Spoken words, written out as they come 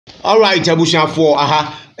All right, for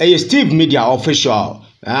a Steve Media official.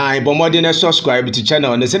 Bomodi na subscribe to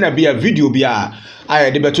channel. Ne send be a video be a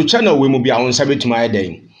the beto channel we mu be on sabit my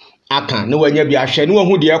day. Aka no wanya bi ahwe no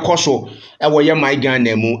hu de ekoso e wo ye my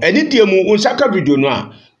Ghana mu. Eni die mu unsaka video no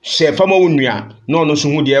a share fama wonua no no so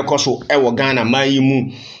hu de ekoso e wo Ghana man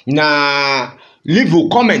mu. Na leave a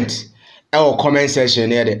comment e wo comment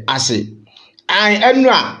section here de ase. Enu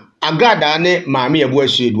a Agradaa ne Maame Yeboah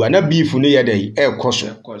hyedu na beef no ye dey e koso.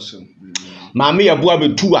 Maame Yeboah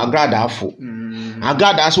be tu Agradaa fo.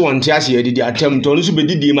 Agradaa so wonte ase yedidi atem to no so be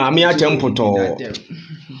didi Maame atem poto.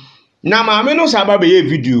 Na Maame no saba be ye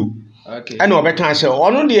video. Okay. And obeka say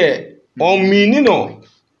ono de on mini no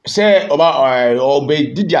say oba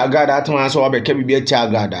obe didi Agradaa atem so obeka bibia ti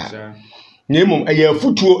Agradaa. Na mum eye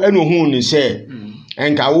futuo eno hu ni say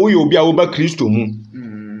enka wo ye obi a wo ba Kristo mu.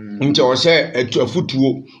 Nti o say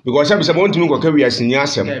afutuo because say want to go ka wi asini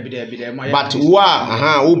asem. But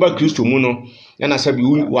wo ba Kristo mu no na say bi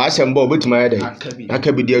wa asem ba obetima ya dey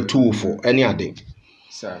aka bi dey two for any ade.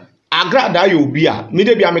 Sir. Agradaa yo obi a me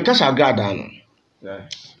de bi amekasa Agradaa no.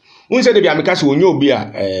 Un say de bi amekasa onye obi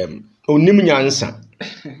a onim nyansa.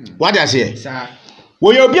 What does say? Sir.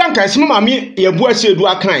 Wo ye obi anka sim Maame Yeboah hyedu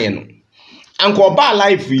akan ye no. Anko ba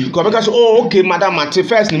life yi ko beka so oh okay madam ate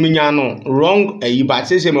first ni nya no wrong yi but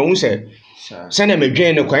say me hu say say na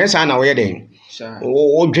medwen ne kwan sa na wo ye den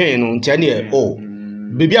o dwen no ntia ne oh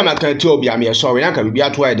bibi amaka ti obi am ye sorry na ka bibi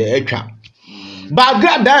ato e de atwa ba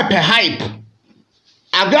Agradaa pe hype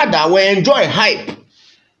Agradaa we enjoy hype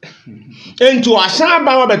into asan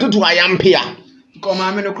ba wa betutu ayampia ko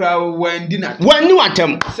Maame no kra wandi na wani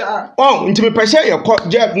watem oh nti me pese ye ko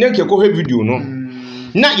je ne ke ko he video no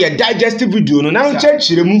na ye digestive video no na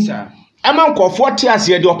nchechire mu ama nkofo te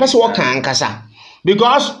ase de opese wo kan kasa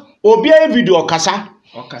because obi a video okasa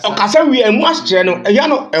wi emu asche no eya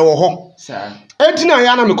no ewo ho etina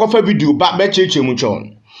ya na me kofa video ba be cheche mu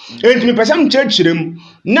chon enti me pese nchechire mu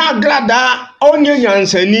na Agradaa onye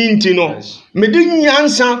nyansa ni nti no me di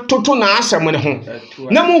nyansa toto na asem ne ho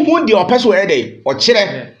na mu hu de opese wo ede o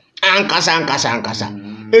kire ankasa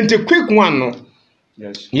enti quick one no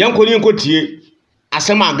yanko ni nko tie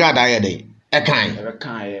asema Agradaa ye dey ekan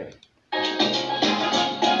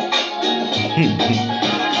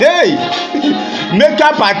hey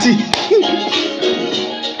makeup party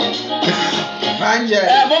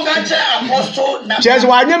just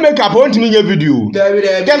wanye makeup on timi nye video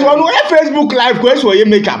just one Facebook live question ye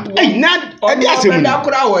makeup hey na e asemu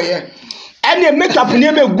ene makeup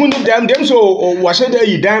ni me gun dem so wo hye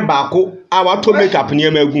dey dan baako a wato makeup ni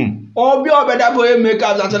me gun obi obeda boy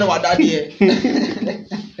makeup that na wada de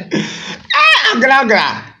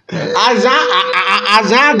Agradaa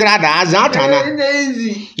Agradaa tana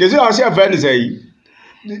yesi o se friend say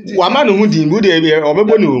wa ma no hu din bu de bi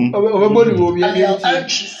obebo ni obi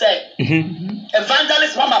she said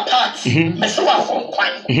evangelist mama part me so wa from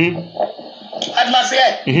kwan adma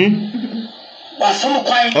say wa from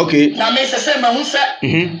kwan okay na me say me hu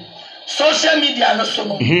say social media no so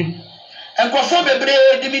no enkofo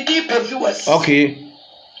bebre de mi deep viewers okay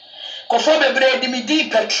kofo bebre de mi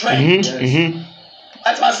deep trend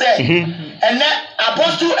adma say and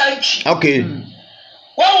apostle entry okay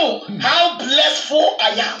wow, how blessful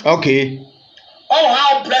I am. Okay. Oh,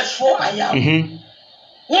 how blessful I am.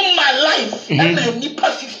 My life, I'm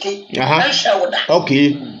nipa 50 and share with that.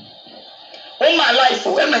 Okay. My life,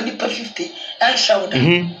 I'm nipa 50 and share with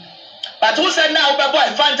that. But who said now,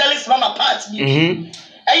 Baba evangelist mama part me?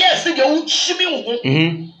 I yes, you would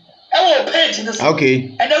shimmy. I will pay to this.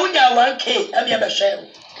 Okay. And then we got 1K. I'm here to share.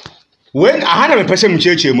 When I had a person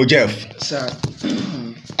church, Jeff. Sir.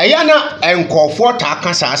 Ayana enkofo ta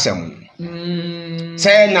kasa asem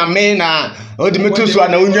say na me na odimetu so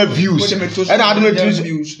na unya views na odimetu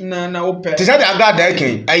views na ope ti say the Agradaa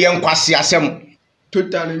ken ayen kwase asem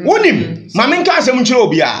totally wonim mame nka asem nchire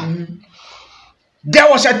obi a there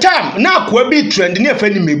was a time na akwa bi trend na efa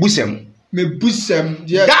ni mebusem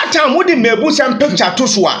yes that time wo di mebusem picture to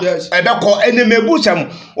so a ebekọ ene mebusem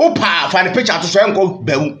opa fa ni picture to so enko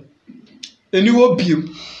bawu eni wo biem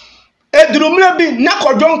edurumle bi na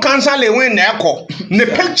kodon cancer le win na ekọ ne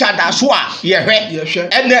picture da so a ye hwe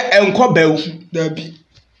ene enko bawu da bi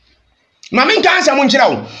mame cancer mo nchira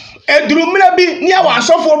wo edurumle bi ne wa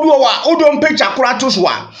asofo bi wa odon picture kura to so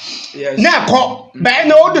a na ekọ ba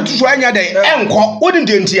na odo to so anya dey enko odi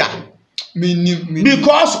ndentia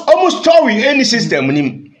because almost story any system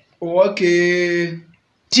nim okay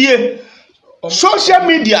tie social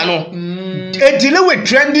media no e deal with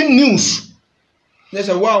trending news Yes,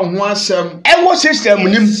 a wow, one sem. Ewo system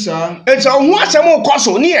nim. It's a one sem ko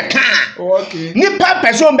so ni e ka. Okay. Nipa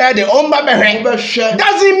person be de on ba be hwe.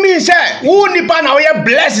 Doesn't mean say wo nipa na we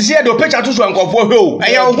bless say the picture to so nkofo hwe o.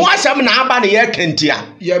 E ya one sem na aba na ye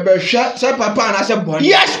kentia. Ye be hwe say papa na say born.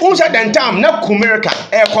 Yes, who said then time na Kumerica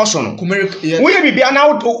e ko so no. Kumerica. Yes. We bibia na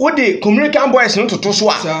wo de Kumerican boys no to so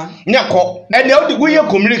a. Na ko. E na wo ye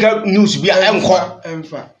Kumerica news bia enko.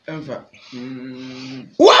 Emfa.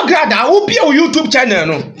 Wa grada wo bia o YouTube channel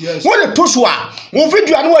no. Wo le to so a, wo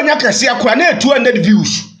video na wo nya kase akwa na 200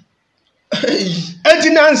 views. Enti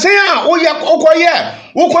na nsen a wo ye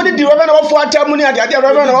okoye, wo ko di rebe na wo fo atamu ni ade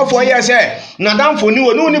rebe na wo fo ye se. Na danfo ni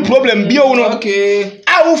wo no ni problem bia wo no. Okay.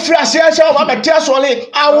 A wo fra se se wo ba tia so le,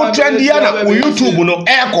 a wo trend ya na wo YouTube no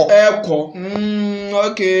eko.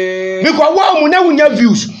 Okay. Because wa mu na wunya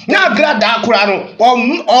views. Na grada akura no,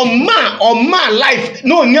 on ma life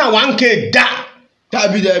no nya 1k da.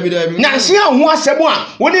 Dabi. Na se ho asemo a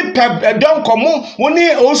woni pep don komo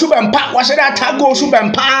woni osu bempa wa se da tago osu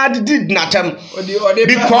bempa did natam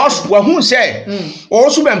because we who say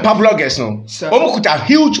osu bempa bloggers no omukuta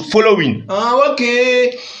huge following.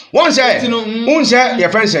 Okay. One say your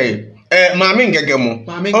friend say Maame Ngegemo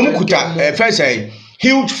omukuta friend say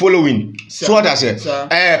huge following. So what I say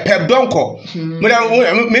pep donko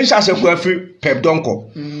me sha se kwa free pep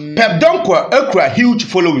donko ekura huge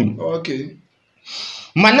following. Okay.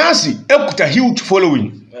 Manasi ekuta huge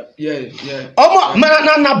following. Yeah. Omo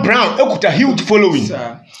Nana Brown ekuta huge following.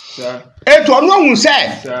 Sir. Eto onu ohun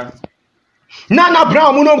say. Sir. Nana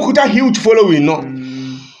Brown mu no ekuta huge following no.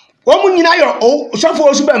 Omo nyina yo sofo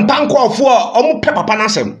osu be mpanko ofo omo pe papa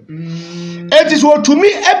nasem. It is what to me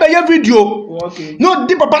ebe video. Okay. No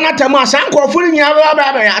di papa na temu asanko ofo nyina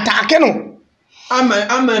ba attack no. Amen.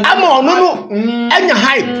 No. Enya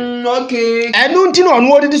hype. Okay. Enu nti no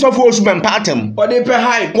onu odi sofo osu be mpatem. What they pay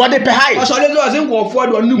hype. So they do asenko ofo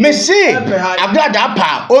do nu. Me say Agrada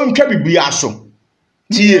pa ontwa bibia so.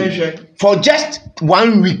 For just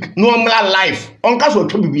 1 week normal life onka so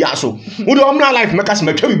twa bibia so. Wo de normal life make us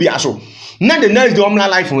matwa bibia so. Na the next normal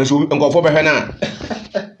life we so nkofo be hwe na.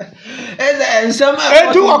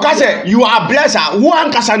 Edu okase you are blessed. Wo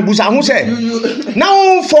ankasa busa hu say.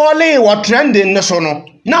 Now falling what trending no so no.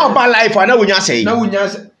 Now ba life na wonya say. Na wonya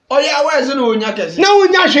say. Oya we so no wonya kese. Na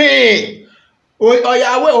wonya hwe.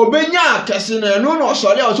 Oya we obenya kese na no no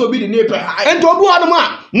so le so bi di na pe ha. Ento obu anu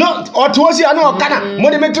a no otosi ana okana mo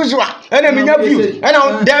de metusu a ena menya view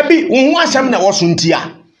ena there be wo asem na wo so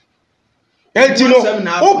ntia. Enti no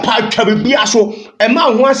o pa twa bibia so e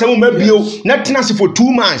ma ho asem ma bio na tena se for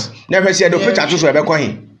 2 months na hwe se do picture to so e be ko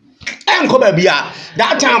hin. Enko ba bia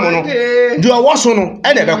that time no do wo so no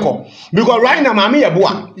e na be ko because right now Maame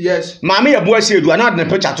Yeboah. Yes. Maame Yeboah say do na de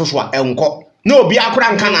picture to so a enko. No be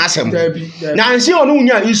akura nka na asem. Na nsi onu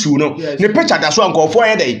nya issue no. Ne picture da so anko for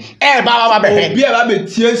ye dey. Ba be he. Obi ba be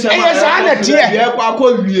tie nsem. Yes, na tie. Be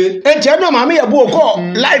kwa wie. Enti no Maame Yeboah ko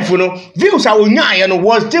life no. Views a onya ye no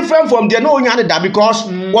was different from the no onya da because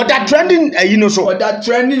what that trending you know so. What that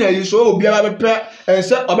trending you so obi ba be pe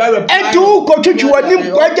ense oba reply. Enti wo ko twitwi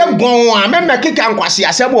wanim kwaje gon a me mekeka nkwase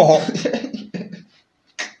asem wo ho.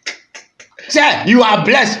 Say you are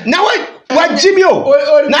blessed. Now what Jimmy o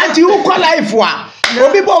na ti u call life wa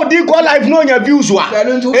obi bo di call life no nya views wa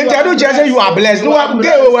enti adu je say you are blessed no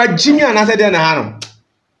wa Jimmy ana say den ha no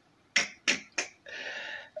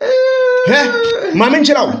Maame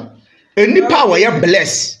nchira wo enipa wo ye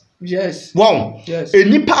bless. Yes. Wow. Yes.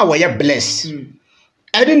 Enipa wo ye bless.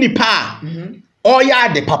 Eni nipa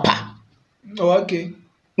oya de papa. Oh, okay.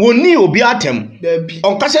 Woni obi atem There be.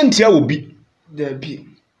 onkase ntia obi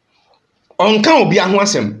onka obi aho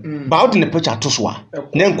asem ba wo de ne picture to so a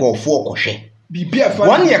na nkofo okohwe bibia fa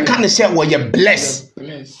one ye kan say wo ye bless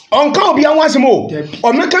onka obi aho asem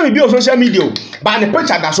o meka me bi o social media ba ne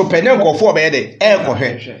picture da so pe na nkofo obe de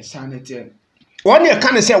kohwe one ye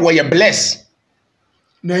kan say wo ye bless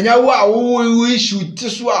na nya wo issue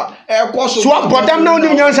tiso a ekoso so bottom na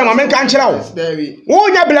onim nyansa ma meka nkyira wo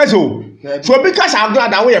nya bless o so because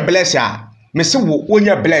Agrada wo ye bless a me se wo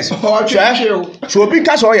nya bless so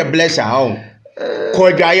because wo ye bless a o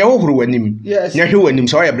ko dwa ye hohoro wanim nya hwe wanim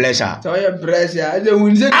so wo ye bless a so ye bless a de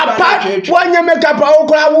hunze apa wonya make up wo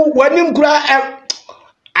kura wanim kura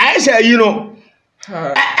I say you know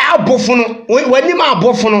abofo no wanim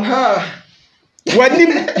abofo no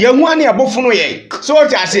wanim ye hu an abofo no ye so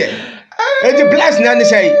what I say e bless na ni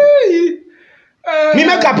say me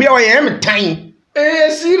make up ye wo ye me tan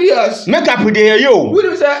serious makeup dey yo what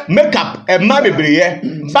is that makeup e ma bebreye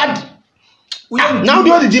but now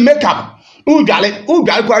do the makeup who dwale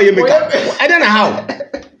kwa ye makeup I don't know how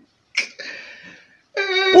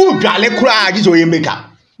who dwale kwa ji so ye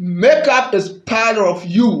makeup makeup is part of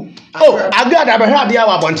you. Oh, Agrada be ha dia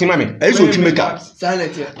wa bontin ma me. E so twi makeup.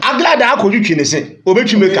 Silent here. Agrada akodwitwi ne se.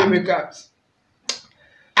 Obetwi makeup.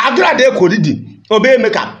 Agrada ekodidi. Obe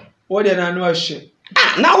makeup. What dey na no ahye.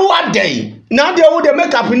 Ah, na what day? Na dey wo dey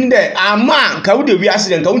makeup ni dey. Ama ka wo dey wi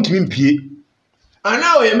accident ka wo ntimi mpie. And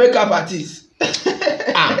now you makeup artist.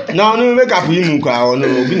 Ah, no makeup yi mu kwa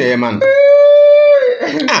no obi na ye man.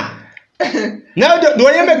 Ah. Now the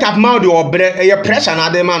way makeup ma dey obre e pressure na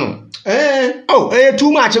dey man no. Oh,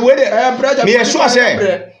 too much we dey. Me sure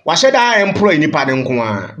say wa she da employ nipa de nko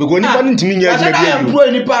a because nipa ntimi nya adwuma bi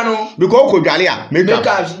employ nipa no because ko dwale a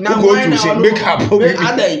makeup na go to say makeup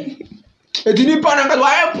adai edi nipa na ka wa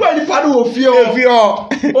employ nipa no ofie o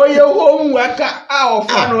oye home worker a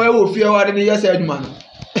ofa no e ofie wa de yes adwuma no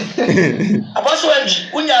abaso enji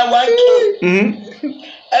unya 1k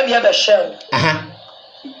abi aba shell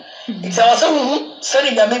it's also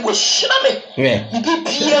sending a me go shirame mi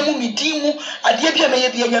bibia mu mi din mu ade bia me ye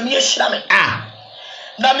bia nyame shirame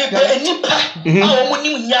na me be nipa a wo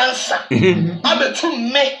nim nyansa abetu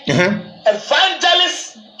me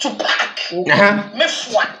evangelist to pack me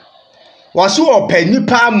fwa wasu ope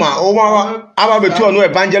nipa ma o aba betu no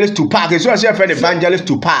evangelist to pack so say friend evangelist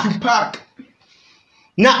to pack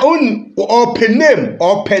na on open name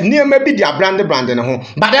bi dia brand ne ho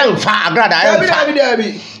but dem fa Agrada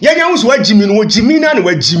yenya wo so wagimi no wagimi na na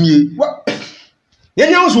wagimie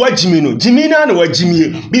yenya wo so wagimi no gimi na na wagimie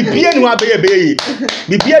bibia ni wa beye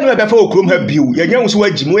bibia ni be fa okrom ha biu yenya wo so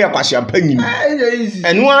wagimi wo yakwase ampanyim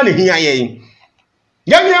eno an hia ye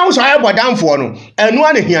yenya wo so ayebodamfo no eno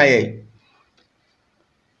an hia ye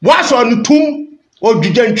waso no tum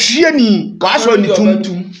odwudwantwie ni waso no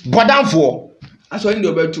tum bodamfo aso ndi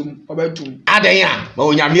obetum adanya ba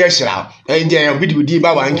onyame ahira enje obi di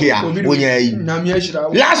ba wanke a onya yi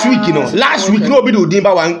last week no obi di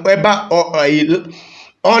ba wan eba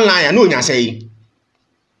online na onya sei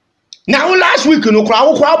na last week no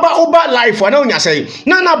kura ba live na onya sei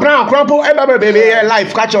na brown kura po eba bebe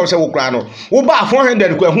live catch us wo kura no wo ba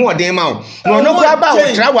 400 kwa hu odin ma no kura ba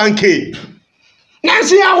wo tra 1k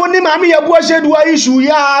Nancy ya woni Maame Yeboah shedu issue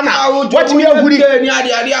ya na what me aguri ni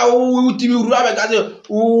ade utimi uru be kaze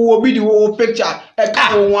obi di wo picture e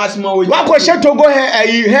ka wo asma wo wa ko sheto go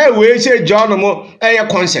he we say John mo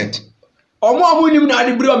consent omo nim na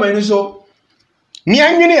ade bri o mani so mi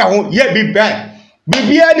anwene ya ho ye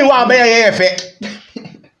bibia ni wa be ye fe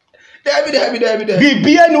David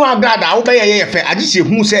bibia ni wa Agrada wo be ye fe ade se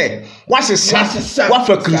hu se wa sesa wa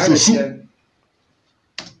fa Kristo su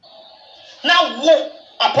na wo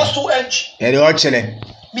apostle enchi ere o chele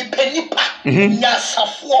mi penipa nya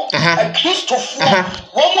safo Kristofo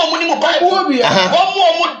wo mo ni mo Bible wo mo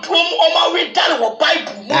read wo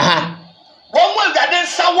Bible wo mo Awurade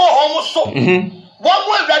nsa wo ho mo so wo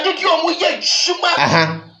mo Awurade di o mo ye huma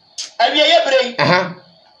awie ye brei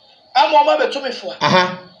amo ma betumi fo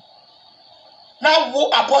na wo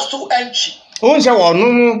apostle enchi on se wo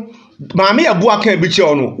no Maame Yeboah kan bi che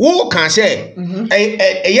ono wo kan se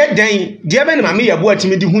ye dan de be na Maame Yeboah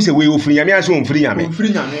timi di hu se we ofiri nyame aso ofiri nyame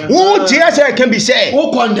wo tie se kan bi se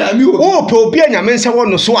wo kondami wo pe obi nyame nse wo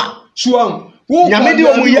no so a wo nyame de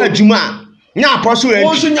o mu ye adwuma nya apostle en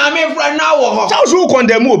wo so nyame fra na wo ho sa so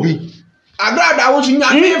kondam obi Agrada wo so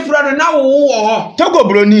nyame fra na wo ho togo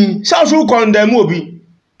broni sa so kondam obi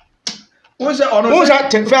wo se ono wo sa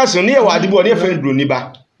te first no ye wa adibo ne friend broni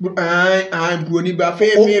ba broni ba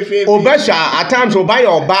fe obesha at times o buy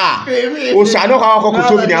your bar o sa no ka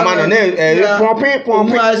kokoto bi ni ama no na pompe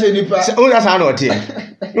o da sa no te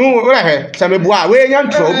no o he sa me bua we nya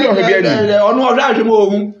ntro obi o he bi ani ono o da hwe mo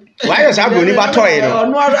ohu wa ye sa broni ba toy no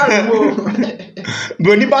ono o da hwe mo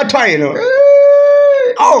broni ba toy no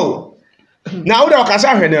oh na o da ka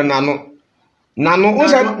sa hwe ne nano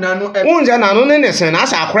unza nano ne sen na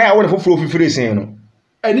sa akra ya wo foforo fifire sen no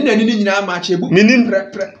eni na ni nyina ma chebu minin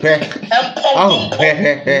pre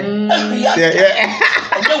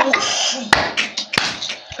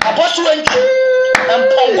apostle enchi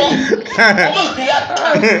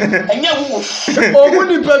omu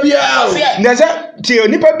nipa bia ndese ti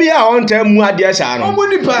nipa bia on ta mu ade sa no omu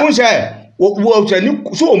nipa un se wo tani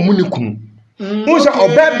so omu ni kunu un se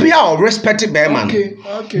oba bia o respect be man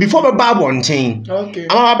before be bab on tin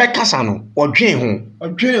ama ba kasa no odwen ho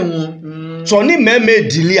so ni meme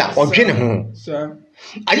dilia odwen ho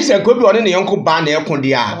aji se ko bi one ne yonko ba na ekon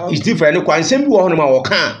dia is different kwa nsem bi wo ho no ma wo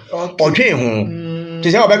kan odwen ho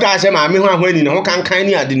ti se obeka se maame ho ahwani ne ho kankan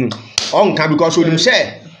ni ade no on kan because onim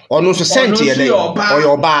se onu so sent ye dey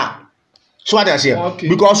oyoba so what I say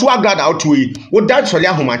because we Agrada out we that soli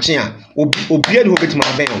ahomache a obia ni ho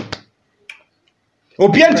betima ben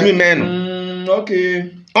obia ntimi men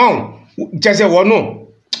okay just say wono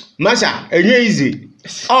masa enye easy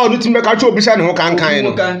oh no timbe ka cho obisa ne ho kankan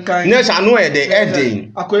no ne sa no e de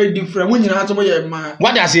akoy different mu nyina to mo ye ma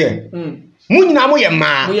what does here mu nyina mo ye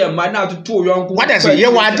ma na to yonku what does ye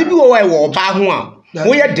wa de bi wo ba ho a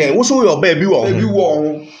wo ye den wo so yo ba bi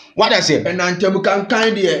wo what does here and antem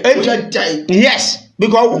kankan de wo ye dai yes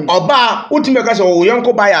because oba ultimate ka so wo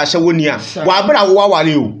yonko ba ya hye woni a wa bra wo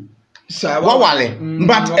wale o wa wale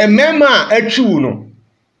but a mema atwu no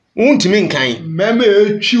untimi nkan mema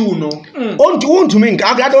atwu no untimi nkan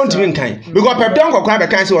agrada untimi nkan because pepton kokwa be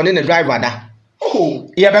kan say one the driver da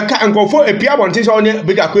ye be ka nkofo epia bontin so one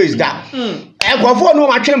bigger quiz da nkofo no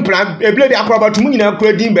ma twempra ebile de akroba tumu nyina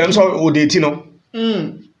akra din be so odeti no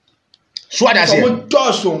so ada say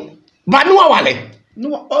ba no wale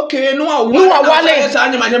no okay no wale sa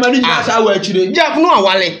nyama ni sa wa chire ja no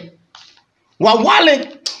wale wa wale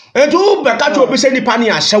etu be ka to obise nipa ni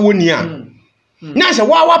ahye woni a na se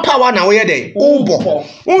wa power na we dey ubo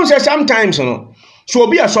won say sometimes no so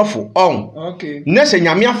obi asofo on okay na se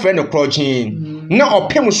nyame afre ne krochin na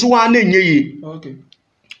opem so wa na enyeyi okay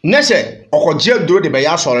na se okoje duro de be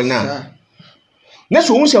ya sore na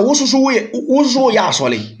so won say wosusu ya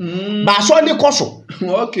asole ba so ni koso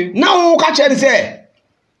okay na wo ka che say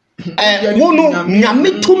wono nyame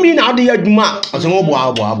tumi na ade aduma aso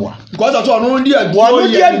bo because of no ndi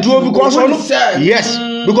aduro because ono yes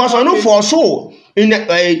because ono for so in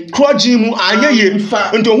a crogym ayeye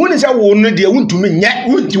nto hu ni se wo no de wuntumi nye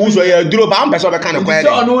wunti wo so ya duro ba am person be kan kwa de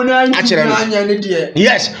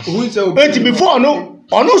yes it before no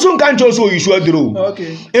ono so kan cho so yisu aduro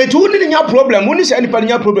okay etu ni nya problem woni se nipa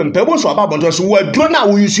nya problem pe bo so aba bonto so wo aduro na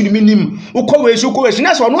wo yisu ni minim ukọ we su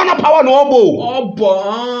na so ono na power no obo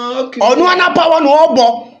okay ono na power no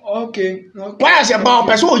obo okay why say ba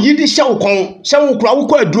person o yidi se ukon se wo kura wo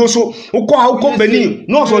kọ aduro so ukọ beni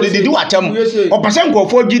no so de di watam o person go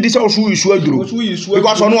for yidi se so yisu aduro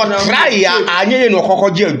because ono try ya anyeye no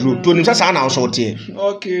kokoje aduro to nim se sa na so tie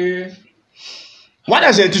okay what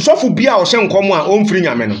does it so for bia o se nkomo a o mfiri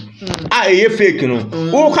nyame no a eye fake no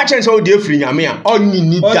o ka chen se o de free nyame a onyi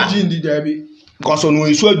ni da bi because ono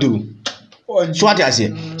isu aduru so what you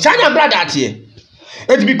say sanya brother atie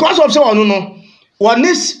it's because of so ono no one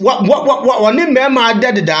mema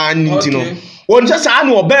dead da nti no won se sa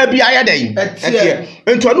na oba bia ya den etie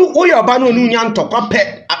ento no o yoba no nu nya ntokwa pe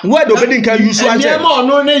word obedin kan use anje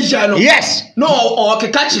no ne ja no yes no o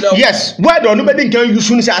ke ka chire yes word on obedin kan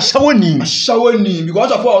use ni se ashawani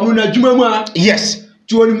because of onu na adwuma mu a yes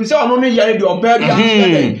ti oni se onu ne yare de oba bia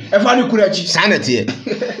e fa ni kurachi sanity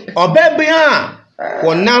oba bia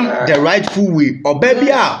wonam the rightful way oba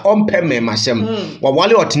bia ompe memasem wa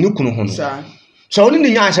wale otini kunu ho no so oni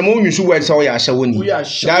ni nya asem onyusu word se o ya ashawani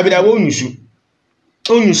da bi da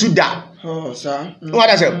onyusu da sir what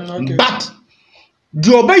I say but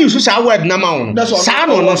the obey you say word na ma won sa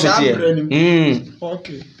no so tie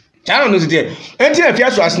okay sa no so tie enti na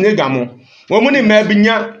fia so asne gamo wo mu ni ma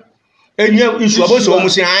binya enya isu aboso wo mu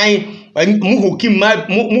se an mu hokim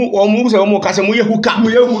mu se wo ka se mu ye hook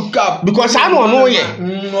because sa no ye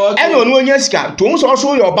ene onu onya sika to so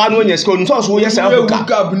so ye oba no onya sika onu so ye sa hook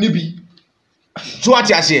up ni bi so what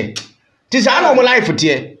you say ti sa no mo life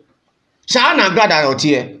tie sa na gada o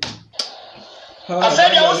tie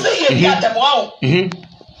afẹ́ni àwọn sẹ́yìn èyí àtẹ̀mọ́ àwọn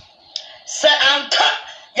sẹ́ àǹkà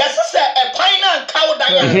yẹ́sẹ́ sẹ́ ẹ̀kwan náà àǹkà ó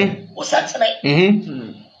dáyà ó sẹ́ tẹ̀lé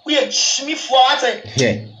ó yẹ jìmí fún ọ àtẹ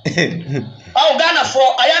àwọn Ghana fọ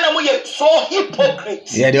àyànnà mo yẹ so hypocrite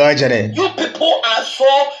you people are so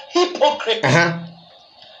hypocrite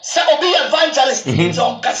sẹ́ obi yẹ evangelist ní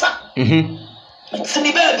ọ̀nkasa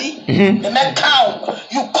tìmí bẹ́ẹ̀bi ẹ̀mẹ́ka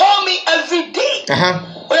you call me every day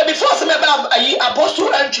ó yẹ before sẹ́ mẹ́bẹ́ ayi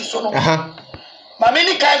apostle entry so no. Maame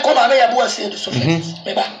ni kan ko Maame Yeboah say the so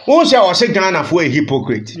meba won say o say Ghana for a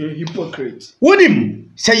hypocrite wonim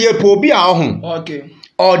say ye po bi a ho okay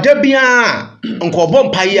o da bia nkobo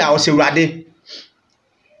mpaye a o say urade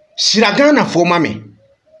shira Ghana for mame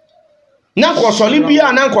na ko soli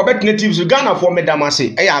bia na nko alternatives Ghana for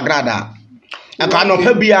medamase e ya Agradaa aka no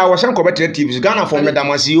pa bia wo san ko alternatives Ghana for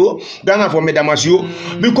medamase o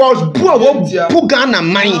because bu Ghana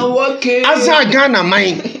man asa Ghana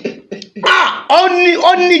man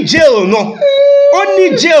only jail no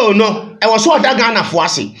e was so that Ghana for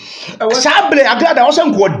ase sable Agradaa was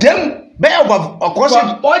nko dem be of course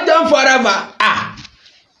dem forever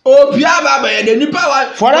obia baba the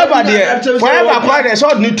nipa forever there forever kwa there so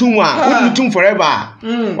ni tum a ni tum forever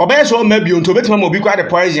obey so maybe onto betima mo bi kwa the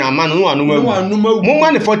poison ama no anu mo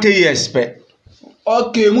man 40 years pe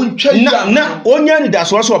okay mun twa na onya ni da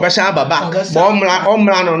so obesa baba bo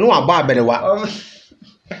omra no aba aberewa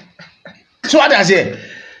so what does it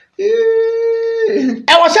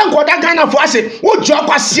was saying what that Ghana for say, what job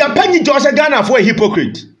was see a penny Joseph Ghana for a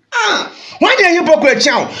hypocrite. When you hypocrite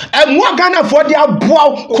chow, and what Ghana for their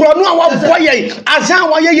boy, Chrono, boy, Azan,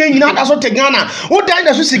 why you not as what Ghana, what died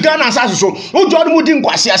as see Ghana as so, who John Woodin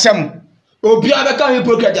Quasiasem. Obiara become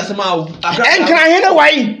hypocrite as a mouth. And can I hear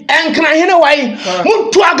away? And can I hear away?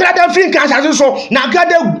 Moon to Agrada Free Cancer so,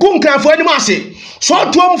 Nagada Gunka for any massy.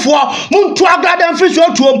 So to him for Moon to Agrada Free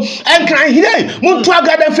so to him, and can I hear Moon to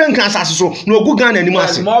Agrada Free Cancer so, no good gun any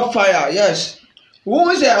massy. More fire, yes. Who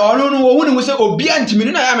is it? Or no, who was obedient to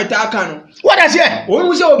me? I am a Takan. What I say? Who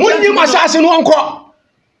was it? You must ask in one call.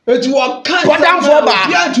 It was what I'm for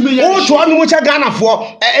bar to me. Oh, to one which I Ghana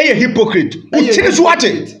for a hypocrite. Which is what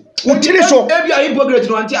it. Utiliso hypocrite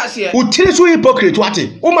no anti ase utiliso hypocrite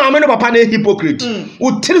wate o ma no papa na hypocrite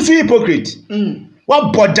utiliso hypocrite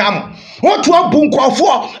wa bodam wo to abu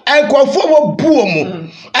nkofo enkofo wo buo mu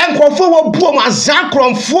enkofo wo buo mu azan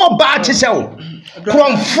kronfo ba chisew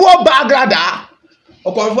kronfo ba agrada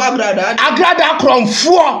okonfo agrada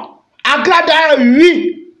kronfo agrada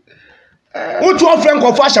wi wo to ofre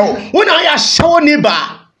nkofo ahyew wo na ya hyew ni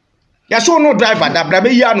ba ya so no driver da bra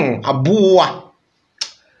be ya no abuwa.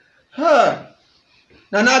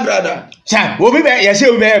 Nana brother. Sir, we be yes,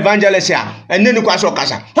 we be evangelist here, and then you kwaso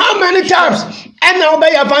kasa. How many times? And now be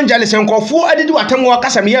evangelist and kofo adi do atem wo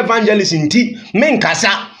kasa me evangelist nti men kasa.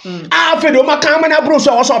 Afi do maka mana bro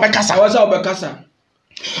so be kasa. Be kasa.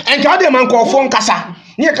 And ka de man kofo kasa.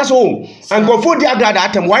 Ne kasa o. And kofo di agrada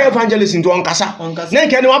atem why evangelist nti on kasa. Na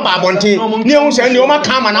nke ne wa ba abonten. Ne hu se ne o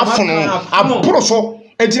maka mana fono. Abro so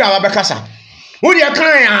etira wa be kasa. Who you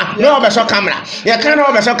can no beso camera? You can no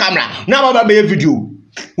beso camera. Now about be video.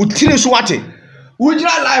 Utile so what?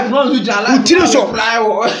 Ujira life no ujira life. Utile so.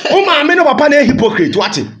 O ma me no papa na hypocrite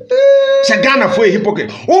what? Se Ghana for a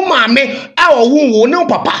hypocrite. O ma me a wo no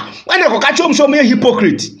papa. When I catch him so me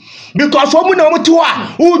hypocrite. Because omu na omu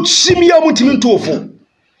tiwa, o chimi omu timi ntofo.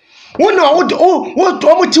 Wona wo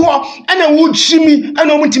tiwa ana wo chimi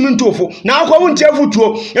ana omu timi ntofo. Na akwa wo ntia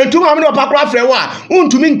futuo. Entuma me no papa kra frɛ wo a,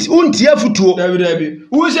 untumi untia futuo. Dabi.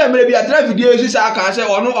 Wo se mere bi atra video esi sa aka se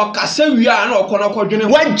ono okasa wi a na okono kodwene.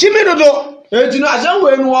 Wa jimi dodo. Etinu asan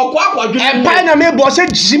we nu okwa kodwene. Empa na me bo se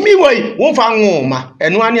jimi we, wo fa nwoma.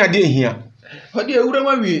 Eno ane ade ehia. Ode ewura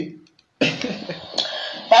ma wi.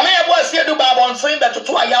 Maame Yeboah sie do babonsen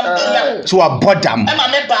betoto ayam tia. So abodam. E ma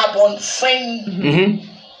me babonsen.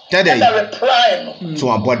 That reply no. So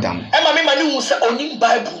abodam. E ma me mani hu se onim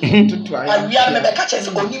Bible. Awia me be ka che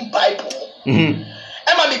se onim Bible. E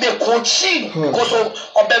ma me be coaching because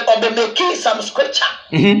of making some scripture.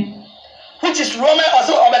 Which is Romans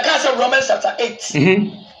also of Romans chapter 8.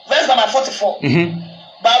 Verse number 44.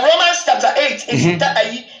 But Romans chapter 8 is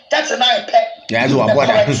 39 pe. Yeah, so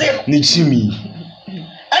abodam. Ni chimi.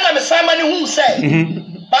 And I'm a Simon who said,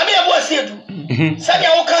 Maame Yeboah said, Sanya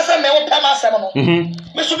Okasa me wo pama asem no.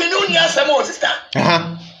 Me so be no nia asem o sister.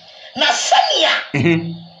 Na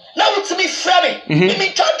Sanya. Na wutimi frame,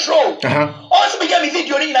 me control. Also be get me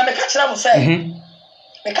video ni na me ka kira mo say.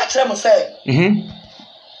 Me ka kira mo say.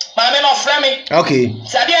 Maame no frame. Okay.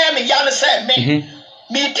 Sabe ya me ya no say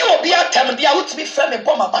me di obi atam dia wutimi frame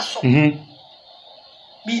bo ma baso.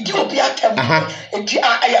 Me di obi atam enti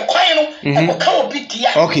aya kwan no e ko ka obi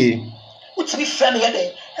dia. Okay. Wutimi frame ya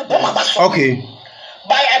dey e bo ma baso. Okay.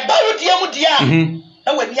 By about dia mu dia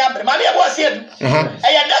na wani abre Maame Yeboah said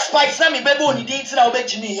aya despite na me bebo ni din tina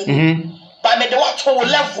obejimi he ba me de wato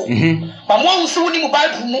level ba mo hu se woni mu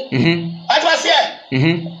Bible mu atwa say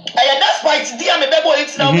aya despite dia me bebo ni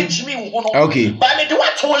tina obejimi hu no ba me de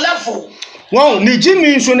wato level wow ni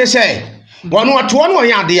jimi nso ne say wono wato no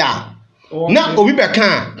yan ade a na obi be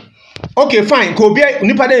kan okay fine ko obi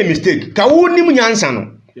nipa dey mistake ka wo nim nyansa no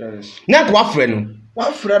na ko afre no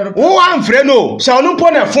wo amfre no se onu po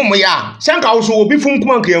na fom ya sanka wo so obi fom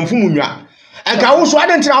kuma nka yamfom nwa anka wo so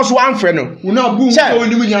adentra so amfre no una bu wo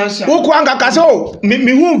ni nyansa wo ko anka ka se o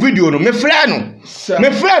me hu video no me frɛ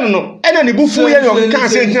no ena ne bufu ye no kan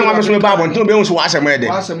se ntina ma so me ba bon tin obi hu so asem ede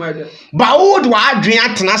ba wo do adwen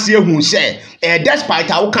atena se hu se despite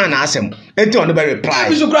how kan asem enti on be reply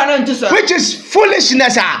which is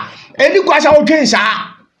foolishness eni kwasa wo twen sa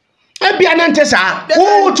Ebia nante sa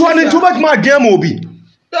o to an ntuba ma dwam obi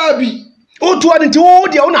dabi o to an nti o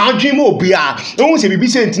de o na adwen ma obi a o se bibi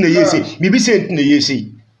se ntina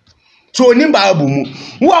yesi so ni Bible mu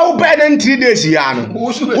wo a wo be na 3 days ya no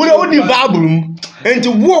wo ni Bible mu enti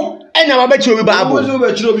wo ena ba be obi Bible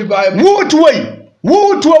wo to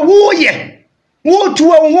wo ye wo to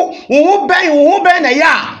wo ben na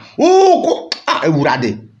ya wo ko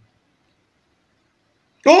ewurade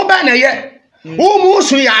wo ben na ye wo mu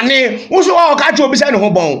su ya ni wo so o ka cho bi se ne ho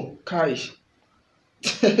bon kai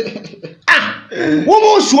wo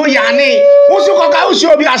mo so yane wo so koka wo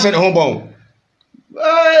so obi ase ne ho bon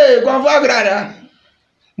Kronfo Agradaa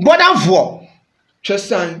bodamfo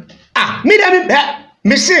Chesan me dem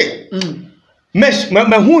me say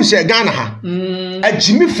me hu se Ghana ha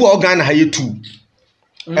agimifo Ghana ha yetu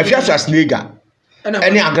afia so asnega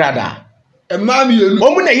ene Agradaa Maame Yeboah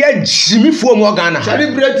omu na ye agimifo mo Ghana ha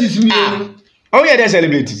celebrities mi oh yeah, they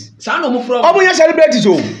celebrities. Sano mo from. Oh, we celebrities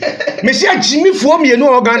oh. Me see Jimmy for me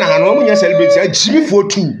no organ ha no mo celebrities. Jimmy for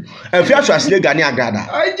two. And fi aso asle Ghana Agradaa.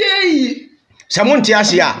 Ajay. Samon ti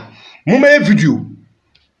ase a. Mo ma video.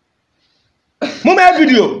 Mo ma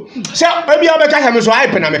video. Say e bia be ka ha me so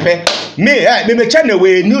hype na me pe. Me channel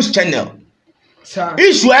we news channel. Sir.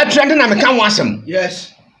 Issue a trend na me kan wasem.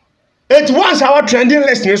 Yes. It once our trending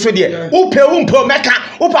listening so there. Who pay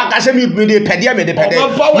meka. Who pa ka se me de pede me de pede.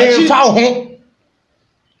 Me fa ho.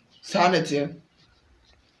 Sanity.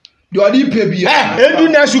 Do adi pay bi. Edu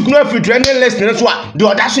na sukunu afi trending listening so a de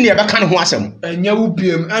odaso ne e be kan ho asem. Enya wo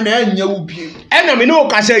biem, ana enya wo biem. Ena me no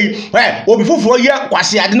ka say, obi fofo ye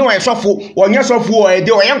kwase ade no ye sofo, onye sofo o e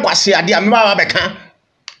de oye kwase ade a me ba be kan.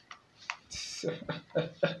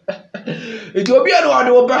 It will be an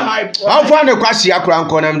order hype. How far the kwasi akra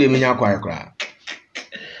nko na me de menya kwa akra.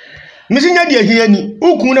 Misinya de ahia ni,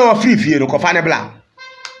 ukun na wa free fie no kofa ne bla.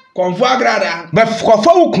 Kronfo Agradaa. Ba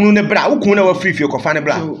kofa ukun ne bra, ukun na wa free fie kofa ne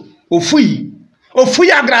bla. Ofui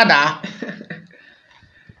Agradaa.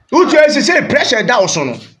 Utu ese say pressure da oso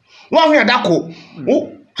no. Wa hu da ko.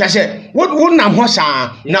 Wo hwese, wo nam ho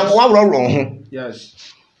saa na wa woro ho. Yes.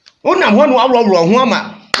 Wo nam ho no wa woro ho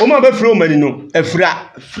ama. O ma be fira o mani no, afira.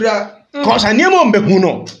 Cause anemo mbe hu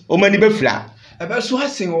no, o mani be fira. Ebe so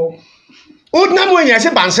hasen o. O na mo nya se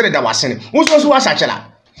bansere da wasene. Wo so wasachela.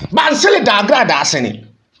 Bansere da Agradaa asene.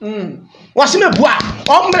 Waseme bua,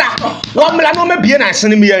 omra no mebie na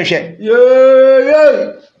asene mi yenhwe.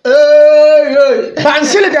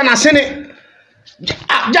 Bansere da na asene.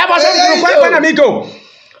 Jaba se no kwa na miko.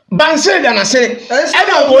 Bansere da na asene.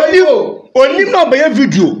 Eda onim no be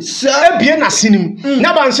video ebie na sinim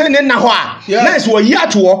na bansere ne na ho a na so yi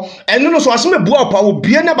ato eno no so aseme bua opa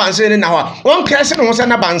obie na bansere ne na ho a on kese no se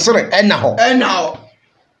na bansere na ho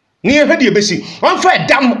ni e hwede ebesi on fa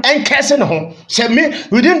dam en kese ne ho se me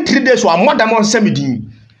within 3 days wa modam on semidin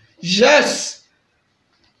yes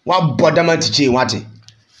wa bodam atiche wate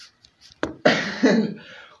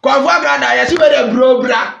Kronfo Agradaa yesi be de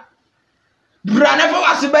bra na fa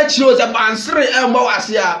wase be chiro se bansere en ba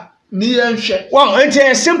wase a ni enhwe well it's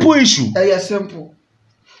a simple issue simple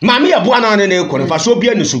Maame Yeboah na ne ko ne fa so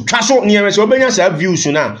bia ne so twa so ne yeme se obenya sa views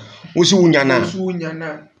na wo si wunya na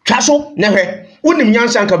twa so ne hwe wonim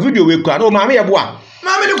nyansa nka video we kwa no Maame Yeboah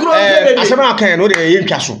Maame ni kuro de asema akan no de ye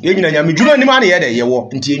ntwa so ye nyina nyame dwuma ni ma ne ye de ye wo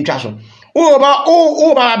nti ye ntwa so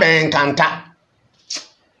o ba ben kanta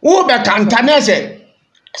wo be kanta na se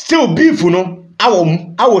still beef no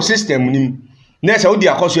awo system nim na se wo di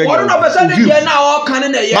akoso anya no person dey na o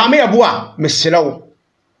kan na ye Maame Yeboah meselewo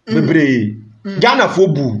bebre Ghana fo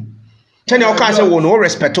bu tene o ka se wo no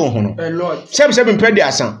respect ho no a lot sebi mpedi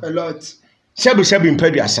asan a lot sebi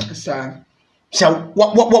mpedi asan sa se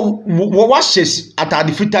what says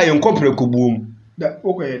atade fita ye nkompre ko buom da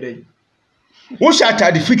okoye dey wo sha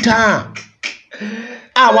atade fita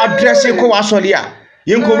a wa dress ko wa sole a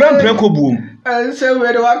ye nkowra mpre ko buom se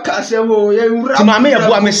we de wa ka se mo ye wura ti Maame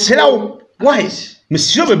Yeboah meselewo why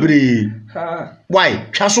mesiro bebre why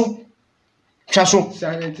twaso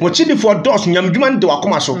wo chidi for dos nyamdwuma nde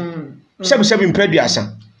wakoma so sebi mpre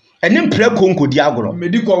asan ene mpre ko nkodi agoro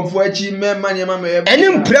medi Kronfo achi mema ne mama ye ene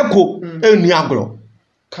mpre ko enu agoro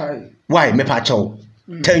kai why me pa chawo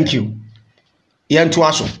thank you ye nto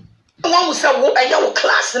aso won wo say wo enya wo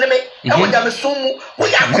class ne me e wo jam so mu wo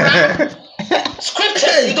ya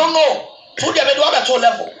scriptures you don't know so dia me do about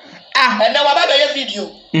level and now about your video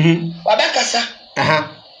wa ba kasa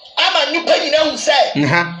ama nipa nyina hu say me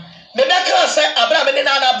be kan say abra me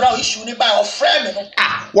na na bra issue ni ba o frame me no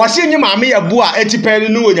wo se nyi Maame Yeboah etipɛ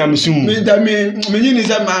no onyamsum me da me nyini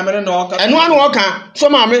say Maame no oka eno anu oka so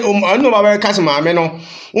Maame no ba ka se Maame no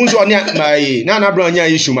unso ne mai na na bra nya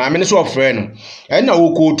issue Maame no so ofrɛ no ɛna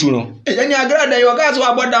wo ko tu no enya Agradaa yo ka so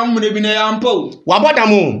abodam mu ne bi na ya mpo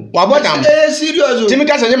wabodam serious timi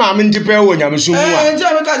ka se nyi Maame ntipɛ onyamsum a nti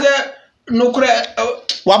me ka se no kure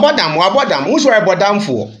wabodam unso e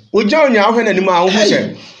bodamfo oja onya ahwe na nim a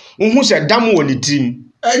hu se dam wo ne tim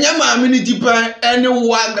enya Maame ni tipa ene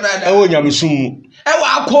wo Agradaa e wo nyamsum mu e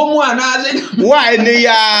wa akomu anaze wa ene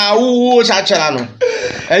ya wo sa chara no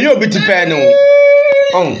enye obi tipa ene wo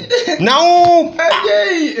na wo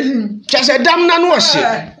chese dam na no ohye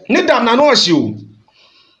ne dam na no ohye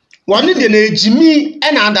o One de na ejimi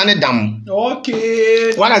e na adane dam.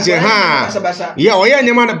 Okay. Wana say ha. Yeah, oye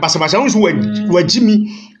nyema na basabasa nso wajimi.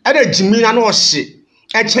 E da jimi na no hye.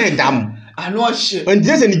 E chen dam. Ano hye.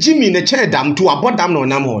 Onje se ni jimi na chen dam to abodam na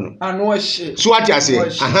onam ho no. Ano hye. So what you say?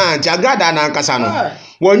 Aha, Agrada na nkasa no.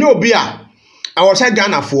 Wonye obi a awo say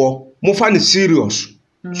Ghana fo, mo fa ni serious.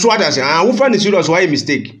 So what you say? Wo fa ni serious why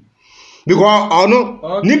mistake? Because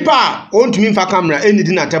no nipa on to me for camera any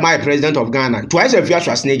din at my president of Ghana twice a few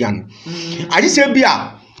Schwarzenegger. I just say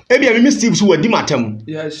bia me Steve so wadi matem.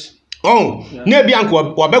 Yes. Oh, na bia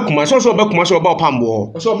nko obekuma so obekuma so oba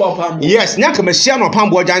pambo. So oba pambo. Yes, na ka mesia no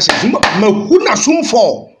pambo junction. Ma hu na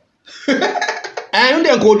sumfo. And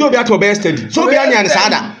then ko do bia to be steady. So bia nya ne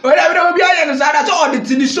sada. O da bia nya ne sada so all the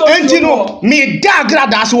tin so. Entino me da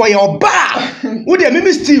Agrada so we oba. Wo de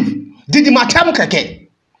me Steve didi matem keke.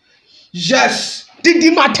 Yes. Didi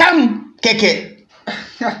matam keke.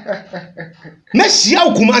 Mesia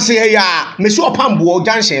Kumase ya, Meso Pambo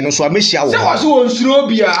Junction, no so Mesia. Say was on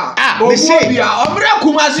Srobia. Mesia Omra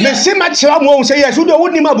Kumase. Mesia Macha won say yes, do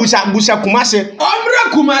woni ma busa Kumase.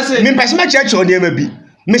 Omra Kumase. Me person church on dem bi.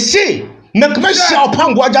 Mesia Mesia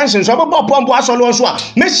Pambo Junction, so Pambo asolo so a.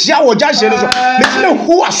 Mesia wo Junction so. Mesia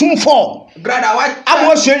hu asumfo. Grada what?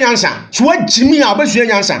 Abo so nyansa. So Jimmy abo so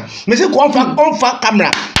nyansa. Mesia ko on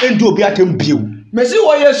camera endo obi atem biu. Messi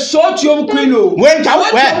was a short young queen.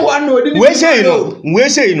 We say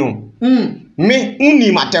no. Me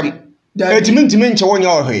uni matem. Ultimately nche wonya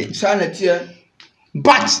ohwe. Sanity.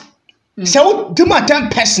 But so the matem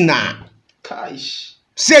personal. Kaish.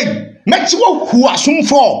 Say mechi wo hu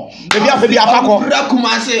asumfo. Ebi afako.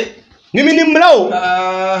 Kumase. Ni minimla o.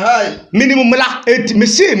 Minimla me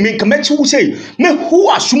say me mechi wo say me hu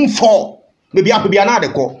asumfo. Ebi na de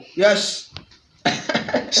ko. Yes.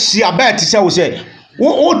 Si abet say wo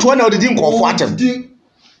to na odidi nkofo atem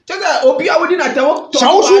chega obi a wodi na tawo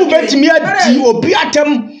so so betimi adi obi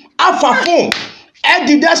atem afafo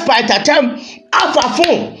edi despite atem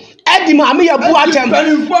afafo edi Maame Yeboah atem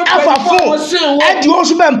afafo edi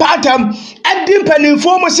oso be mpa atem edi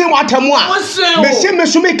mpanimfo mo se watem a me se me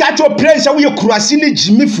so me catch your place we kurasi ni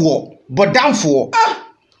jimifo bodamfo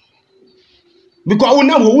because we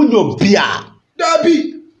na wo nyo bia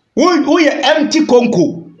dabi wo ye empty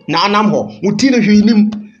konko na anam ho muti no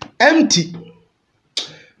hwinim empty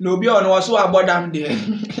no obi ono waso abodam de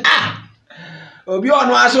obi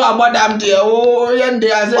ono waso abodam de o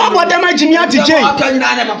yende ase abodam ajimi atiche aka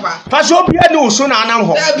nyina ne papa fa so bia no so na anam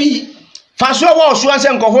ho dabi fa so wo so anse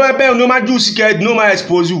nko ebe no ma juice ke no ma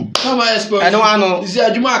expose you no ma expose eno ano isi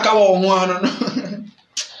adwuma aka wo ho ano no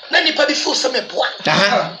na nipa bi fo se me boa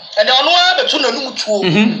ene ono abeto na num tuo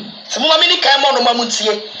Some mini came on Mamuntie.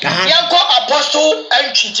 Yanko apostle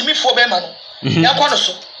and Jimmy for Bemano. Yanko.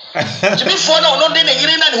 Jimmy for no dinner,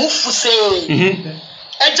 and who say.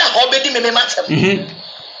 Eja hobby me matter.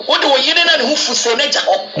 What do you and who say Neja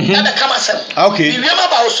hop? Never come as okay. You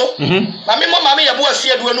remember also. Maame Yeboah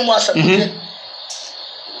see a no more.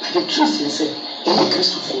 The truth is, okay.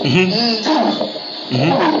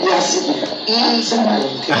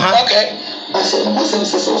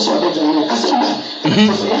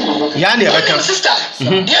 Yani abeka sister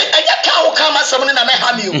I can't come as someone na me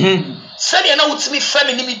ham you said you know to me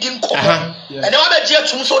friend ni me din ko and now be je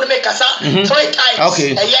tum so make asa 3 times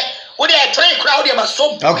okay what they try crowd them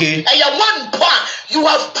so okay and one part you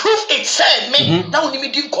have proved it said me now ni me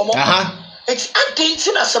din ko it's against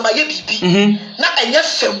na sama ye bibi na enye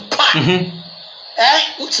fem pa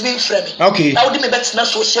what's being framing? Okay. Now, the best na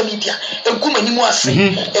social media. A woman you must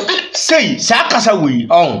say, Sakasa we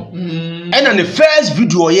and on the first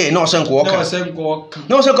video, yeah, no, Sanko, no, Sanko,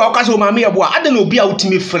 Maame Yeboah. I don't know, be out to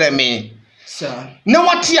me framing. Sir, now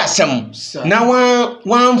what here, some now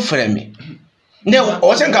one framing. Now,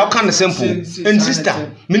 or Sanko kind of simple and sister,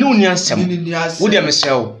 Minunia, some would you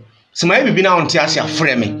myself? So, maybe be now on Tiasia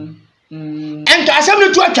framing and I said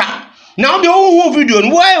to a now the whole video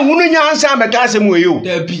and why wouldn't you answer my cousin with you?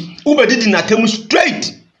 There be Uber did not tell me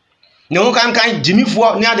straight. No can Jimmy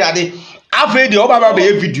for near the other. I've read the over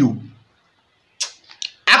video.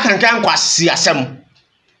 I can't see a some. And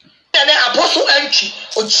then Apostle entry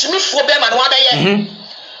or Jimmy for them and what I am.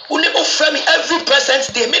 Only offer me every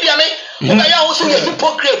present day. Maybe I may also a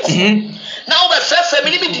hypocrite. Now my first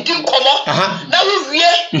family didn't come up. Now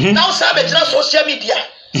we now Sabbath social media.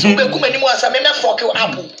 So we come anymore as I may fuck you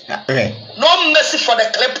up. No mercy for the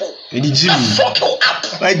clip. Fuck you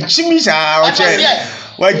up. Like Jimmy's out there.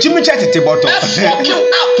 Why Jimmy chatted about fuck you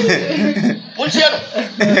up. What's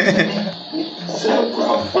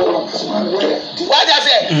what I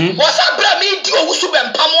say? What's up, Brammy? Do you super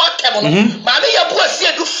and Pamwa Camel? Maame Yeboah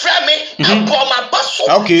said to frame me and pour my bustle.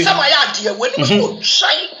 Okay. Some idea when you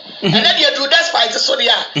shine. and then you do despite so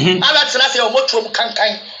dia ala tena say o motrom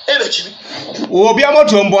kankan e be chibi obi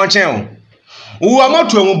amotrom bon chen wo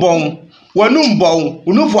amotrom bon wanum bon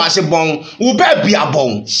unufo ase bon wo ba bia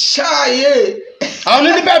bon shaye awon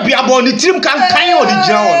ni ba bia bon ni trim kankan o di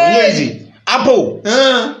jira won easy apo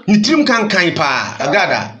ni trim kankan pa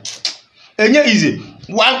agrada enye easy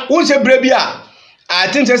won se bre bia I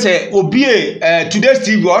think say obi today's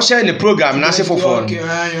TV or share the program na se fofo won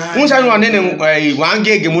say no ne one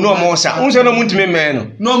gig mu no mo sa won say no muntime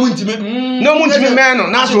men no muntime men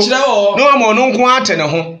na so no mo no nko ate ne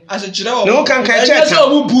ho asechire wo no kan kan chetan so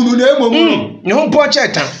mu bunu na emomu ne ho bo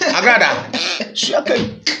chetan agrada suaka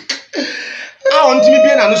a on timi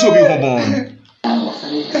bi na no so obi ho bon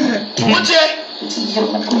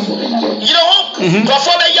you know,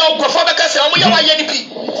 Grofo be kase omo ya wa ye ni bi.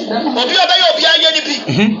 Obi obi ya ni bi.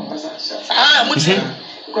 Ah, mutie.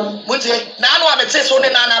 Na anu amete so ne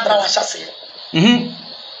na na bra wa hyase.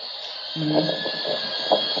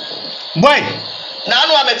 Boy. Na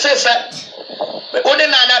anu amete se o ne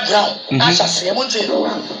na na bra a hyase mutie.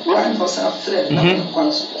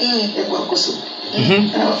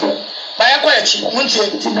 Baya kwa echi mutie.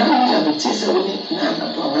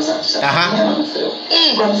 Aha.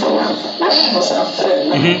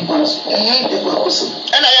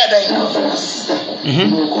 And I had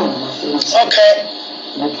okay.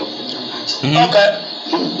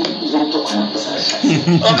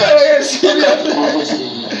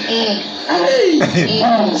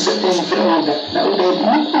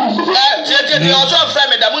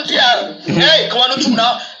 Hey, come on to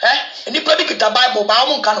now. Anybody get a Bible,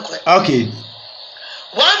 okay.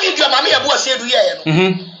 One video, Maame Yeboah said,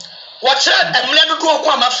 what's that? I'm let go of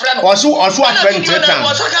my friend. Also, a friend.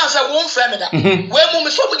 What's I won't friend. Where will we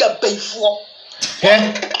so we pay for?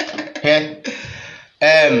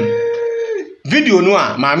 Video no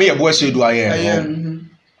a Maame Yeboah said, do I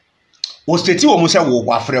was the two almost a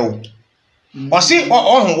walk afraid. Or see,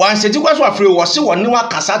 or one said, you was afraid, was see one new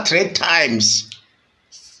casa 3 times.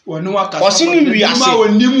 Or see, we are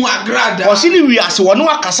nimu agrada. Or see, we are so one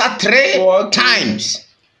casa 3 times.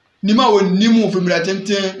 Nima wo nimu from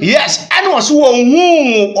the yes, and was who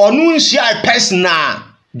or noon share personal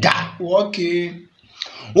da. Okay.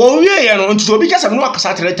 Well, we are on to because I'm not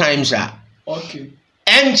 3 times. Okay.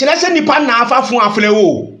 And she doesn't depend now for a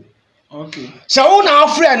flow. Okay. So now,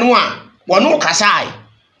 friend, one no casai.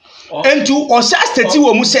 And to or sastety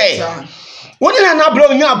will say, what did I not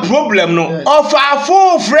blow your problem? No, of our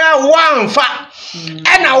 4 friend 1 fat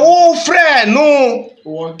and a old friend, no.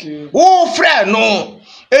 Okay. Oh, friend, no.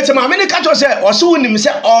 It's a many catchers say, or soon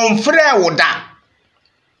himself on friend would that.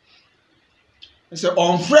 It's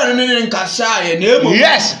on friend in Kasai and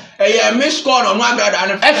yes. A miss call on my grad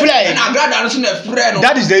and a friend.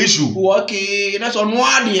 That is the issue. Okay, that's on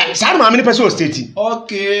one. Some many persons stating.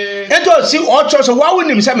 Okay. And to see all church, why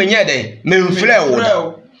wouldn't him say, yeah, men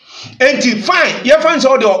flare. And fine, your friends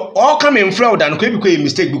all come in fraud and could be a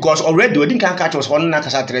mistake because already we didn't catch us on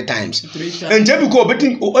Nakasa 3 times. And Jebuko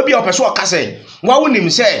betting Obi or Pessoa Case. Why wouldn't him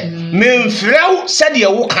say, men flow said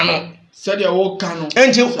your walk canoe. Said your walk canoe.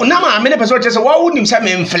 And now many persons just why wouldn't him say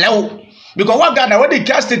men flow? Because what God, what they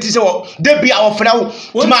cast it is, they be our flow.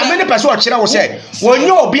 Many persons will say, when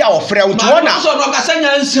you be our flow to one.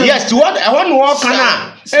 Yes, to what I want to walk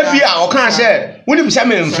canoe. Be our can say, wouldn't him say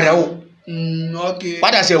men flow. Okay.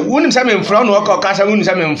 But I say, wouldn't some in front of Casa, wouldn't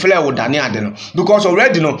some in flare with Daniel, because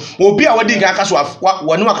already no, will be our dig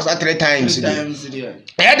one work 3 times.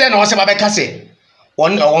 Then also my casse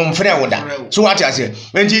on flare with that. So what I say,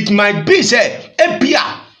 and it might be said, a beer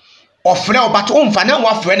or flare, but on final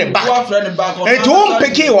one friend back. It won't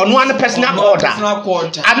pick on one personal order.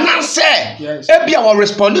 And now say, a beer will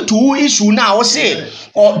respond to issue now, say,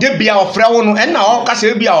 or the beer of flare and now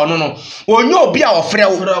Casa beer or no, or no beer or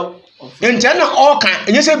flare. And tell all kind,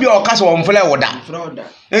 and you say be all castle on flower that.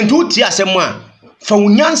 And 2 tears a man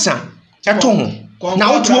from Yansa at home.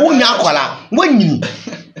 Now to a Yakola, 1 year.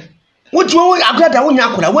 What you are glad that 1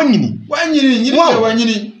 Yakola, 1 year. 1 year, 1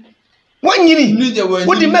 year.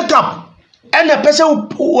 What do you make up? And a person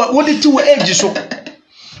what the 2 ages so.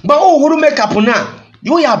 But oh, who make up now?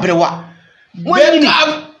 You are brewa. 1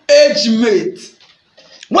 year age mate.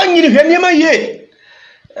 1 year, never ye.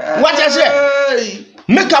 What I say?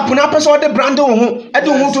 Make up na person the brand ho e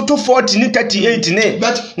do ho to 40 38 ne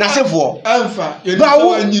but na say for alpha you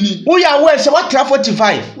we are well say what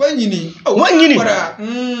 45 when yini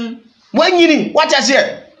what I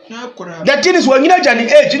say the thing is when you know journey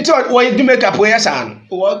age until we do make up we san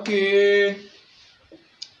okay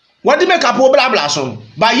what do make up blah blah so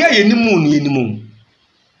but ye nimu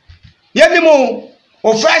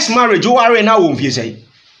o first marriage you are now won fie say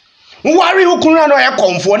Worry who couldn't know a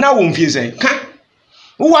comfort now won't feel say.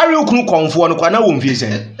 Worry who couldn't comfort no now won't feel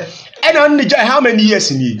say. And only how many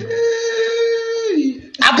years in ye?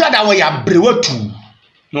 I'm glad I was a brewer too.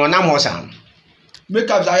 No, no more sound. Make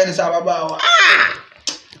up the ends about.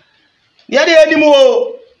 Yadi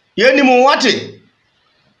anymore, what it?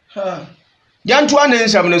 Young one and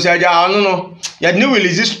some said, no, you knew will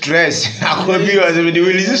resist stress. I could be as we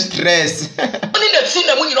will resist stress. Only the thing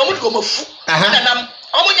that when you don't go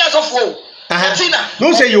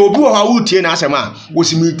don't say you will how would teen as a man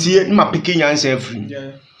was me tea my picking answer free.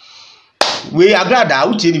 We are glad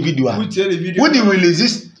out in the video. Would you will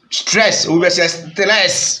resist stress over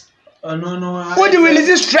stress? No. What do you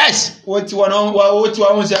resist stress? What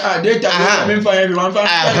one say? Data. I'm fine. Everyone fine.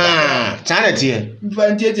 Sanity.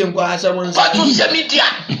 Fantastic. Someone. But you say media.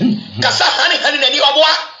 Kasa honey and you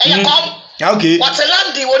are okay. What's a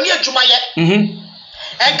landing when you're to my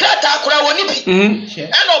and Grata Kura won't be.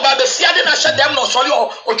 And no Baba Siadin, I shut them no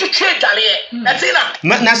solo or to trade That's enough.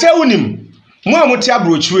 Nasa unim. Muamutia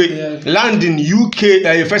brochwe land in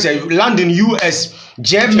UK, first land in US,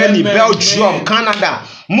 Germany, Belgium, Canada.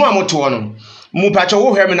 Muamutu ono. Mupacho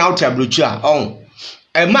wo hwe me na outia brochwa. Oh.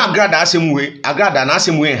 E ma agrada asem we, agrada na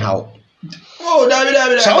asem we how. Oh,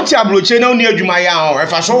 David. Sa outia brochwe na oni adwuma ya ho. E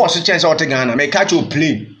fa so wo so chance o te Ghana, me catch o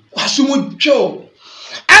plane. Asumu cho.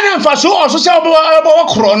 Ana fa so o so se obo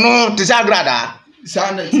kro no te sa agrada.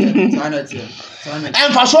 Sanity.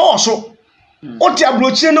 En fa so o so. Outia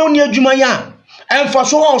brochwe na oni adwuma ya. En fa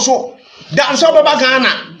so o so. Dan so baba Ghana.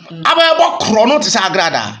 Aba bo kro no te sa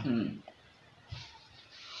agrada.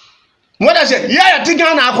 What I say? Yeah, think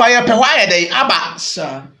I na acquire pewaya day aba.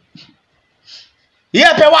 Sir.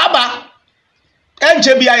 Yeah, pewaba.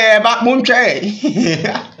 Enchebia back moonche.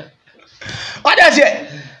 What I say?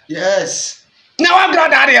 Yes. Now I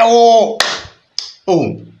got that here. Oh.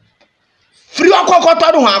 Free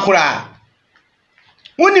wakota do hakura.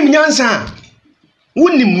 Wonim nyansa.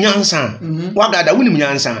 Wagada wonim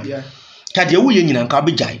nyansa. Yeah. Kade wo ye nyina nka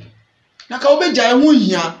obejai. Naka obejai ho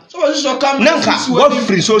hia. So come Nanka go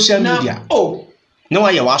free social media. Oh. No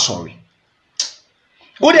why you are sorry.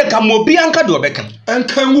 Wo de ka mo bi anka do obeka.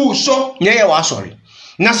 Enkan wu so. Nye ye wa sorry.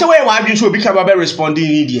 Na se why adwin so obi ka ba responding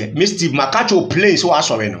ni de. Mr. Makacho play so wa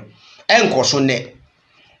sorry no. Enko so ne.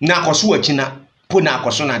 Na akoso wachina po na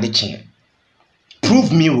akoso na de kye.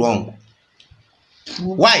 Prove me wrong.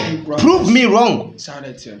 Why? Prove me wrong.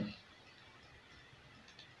 Sanity.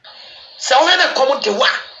 So when I come to wa.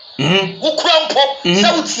 Who crumpo,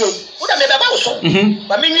 Southie, what I made about so.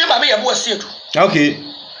 Maame Yeboah said. Okay.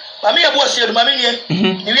 Maame Yeboah said, Maame,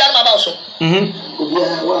 you are about so.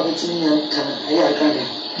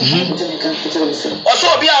 Also,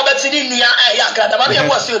 be our betting in Yakada, Maame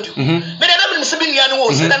Yeboah said. But I never seen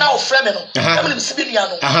Yano, and now Fremeno. I mean,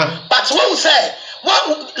 Sibiniano. But what say,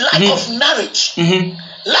 what lack of marriage?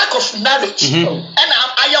 Lack of marriage. And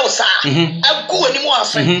I also, I'll go anymore,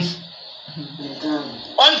 friend.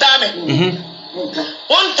 One time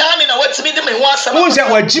in a what's me the me was won't say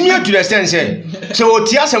what Jimmy to the sense. So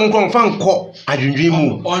Tiasam confirm call I dream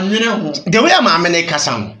on the way I'm a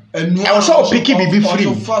casam. I was so picky be free.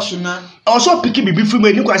 Also picky be free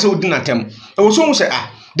when you can say wouldn't attempt. I was almost say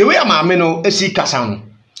the way I'm a meno a see casam.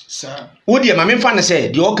 Sir, what dear Mammy Fan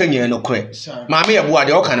said, the Okan no crack. Maame Yeboah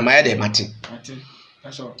the Okan my head, Martin.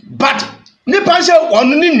 But Nipa say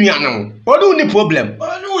one ni nuano. What do ni problem?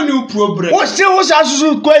 No problem. What still was as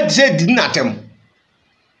quite said didn't attempt.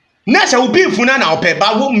 Nasa will be funa na ope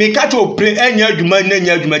ba wo make catch o play enya adwuma na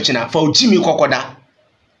enya adwuma china for Jimmy kokoda.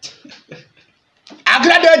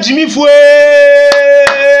 Agrada Jimmy fue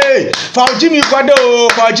for Jimmy kodo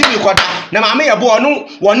for Jimmy koda. Na Maame Yeboah no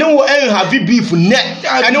woni wo have beef net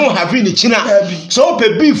and no have ni china. So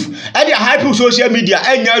ope beef e dey hype social media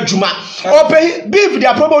enya adwuma. Ope beef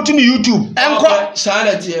dey promote ni YouTube. Enko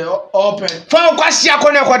sanity open. For kwasi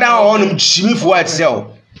akona koda honum Jimmy fue itself.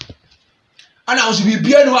 Ana o bi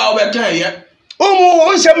bia no a obekan ye. Omo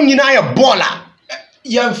onsem nyina ye baller.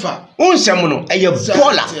 Yemfa. Onsem no ye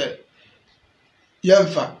baller.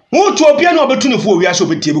 Yemfa. Wo to bia no obetu ne fo wi aso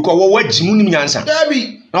betie bi ko wo wajimu nim nyansa.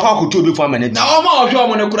 Dabi. Na kwa kuto bi fo amane. Na o ma ohwe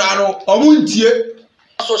omo ne kura no, omo ntie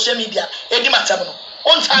social media edi matam no.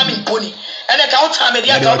 On time in pony. And ka o time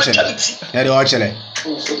dia ka o betwality. Ya de o chele.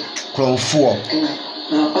 D.Kronfo.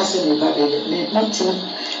 Na pass me ba be me matam.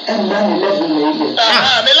 And man level me level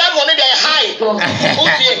no dey high.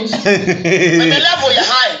 Me level you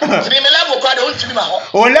high. Me level kwa de untimi ma ho.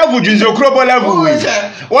 O level junzo krobo level we.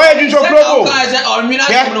 Why junzo krobo?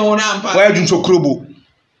 Why junzo krobo?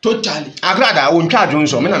 Totally. Agrada o ntwa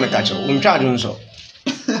junzo, me na me ka che. O ntwa junzo.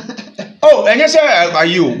 Oh, and yes are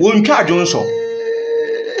you? O ntwa junzo.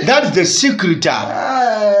 That's the secret.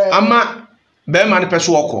 ama be man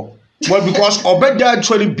person woko well because obeda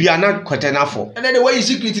actually biana kwetenafo and then the way you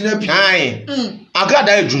secret na pi ai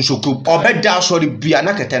Agrada ejunso club obeda actually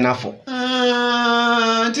biana ketenafo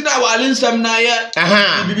ntina walinsam na ye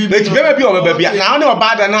bet bebe bi obeba bia na one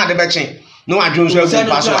obada na ade bechen no adwonso agu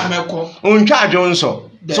paso ontwa adwonso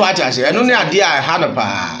so atase eno ne ade a ha no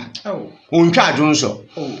pa ontwa adwonso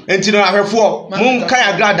enti no ahwefo mon kai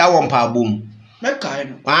Agrada wo mpa abom mekai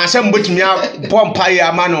no se mbotimi a pompa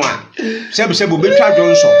ya ma no a se betwa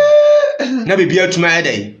adwonso na bibia tuma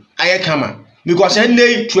ede aye kama because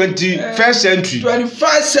any 21st century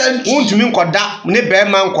untumi nkoda ne be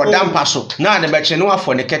ma nkoda mpaso na ne beche no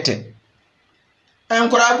afọ ne kete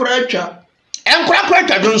enkora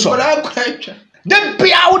atwa jonso de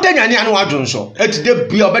bia udanyane anu adwonso eti de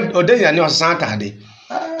bia odanyane osesan atade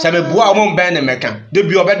se me bua o mbe ne meka de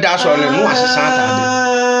bia obeda so le no asesan atade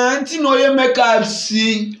anti no ye make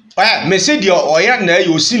si me say the oya na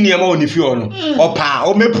yo si niam o ni fi o no opa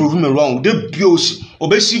o me prove me wrong de bia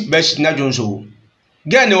obesi best na jonso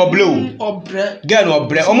get no obre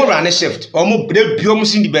o mo run shift o mo de biom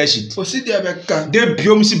si di best o si de beka de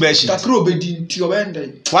biom si best takro obedi nti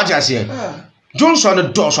obende what you say Johnson the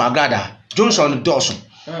doso Agrada Johnson the doso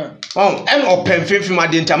en open fefim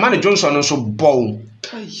ade nta man Johnson no so bow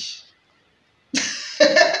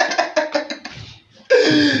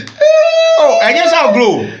enye sa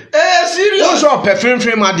grow serious so open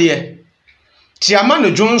fefim ade ti amano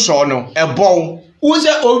Johnson no e bow wo se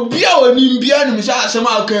obi a oni bia no mi sa asem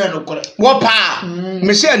akan no kore wo pa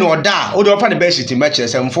me say no oda o do fa the best team match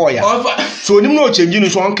sem for ya so onim no change no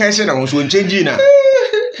so on kan se na so on change na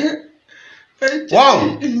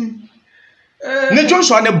wow ne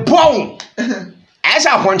Johnson ne bow as a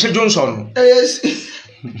Ponche Johnson yes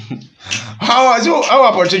how was you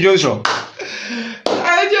our Ponche Johnson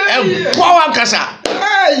wow kasa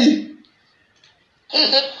ai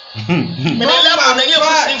me level na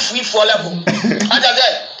you free for level aja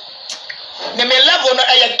say me level no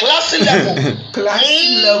a class level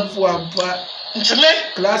ampa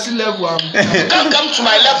class level can't come to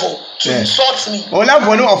my level to insult me o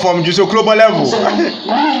level no from just global level what's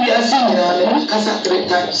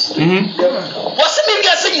me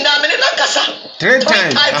guessing na me na kasa 3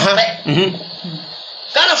 times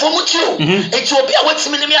Ghana for mutual Ethiopia what's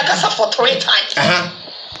me na kasa for 3 times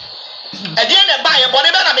again e buy e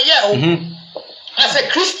body na me here as a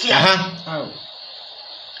Christian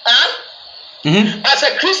as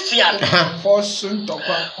a Christian force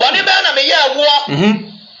ntokwa body na me here wo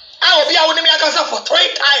obi a woni me akasa for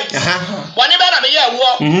 3 times body na me here wo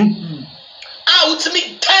utimi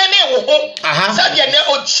turning wo ho said ye na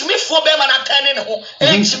otimi fo be ma na turning ho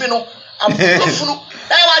entimi no abufunu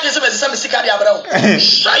wa je se me sika dia bra wo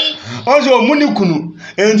shai ozo omunikunu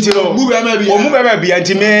entiro omu be ma bia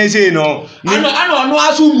ntime sei no ano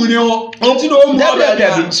aso muni ho entiro omu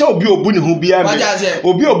be se obi obu ne ho bia me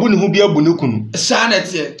obi obu ne ho bia bu ne kunu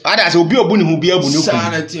sanete ada se obi obu ne ho bia bu ne kunu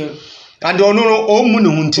sanete and ono no omu ne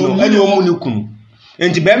ho ntino ene omu ne kunu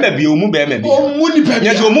enti be ma bia omu be ma bia omu ni pe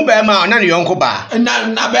nya se omu be ma na ne yonko ba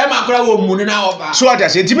na be ma kora wo mu ni na oba so ada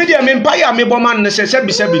se enti me dia me mpa ya me boma ne se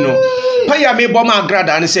sebi no pa ya me boma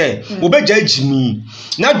Agrada ne se obegya jimi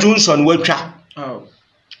na Johnson watwa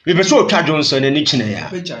we be so twa Johnson ni kine ya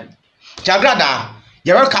Agrada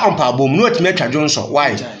ya we ka ompa bom no otime twa Johnson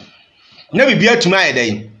why na bibia tuma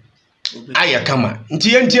ayedai aye kama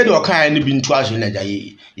nti yentie de okaa ne bi ntu aso na ja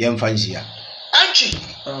ye mfa nsia anchi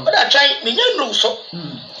oda try me nyandro so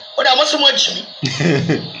oda mo so mo jimi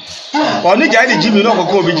oni ja ni jimi no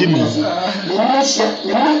kokko bi jimi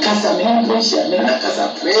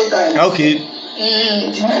okay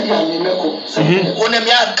Onem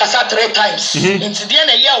ya kasa 3 times nti de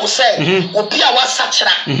na ye wo say obi a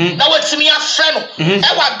wasachira na watimi afre no e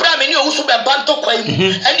wa bra me ni owusu be banto kwai mu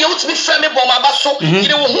e de wutimi fre me bom aba so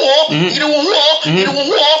yire wo ho ni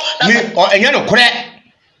enye no kore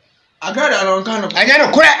Agrada no kan no enye no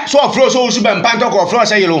kore so ofro so owusu be banto ko ofro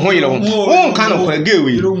say yire ho won kan no kore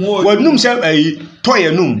gewe wanum say ayi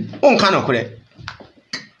toye num won kan no kore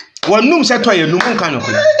wanum say toye num won kan no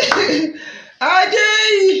kore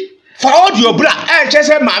ajei for audio bra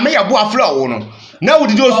chese Maame Yeboah flow wo no na wo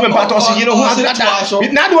didi osu mepato se yire ho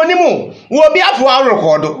Agrada na de oni mu wo bi afo a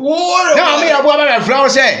record na Maame Yeboah ba flow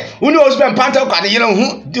se woni osu mepato kwa de yire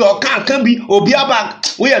ho di o kan bi obi aba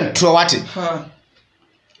wo ye ntro wate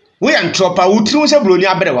wo ye ntro pa wo tiri wo se broni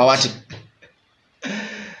abere wa wate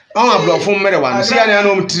on ablofo mere wa no se ya na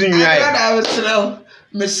no mtiri nwia ye Agrada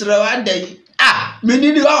mesra wa dai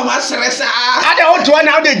menini wa ma stressa ada o to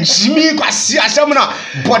na o de jimi kwasi asem na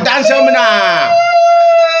bodansem na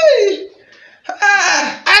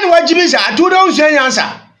ani wa jimi sa to don so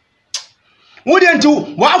yansa Wode nti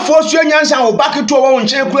wa fo sua nyansa wo baketo wo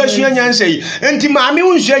nche kura sua nyansa yi enti maame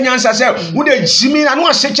wo sua nyansa se wode jimi na no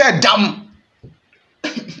aseche dam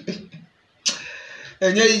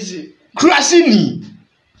enye easy kurasi ni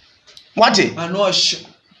wate anosh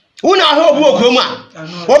una ho obu okroma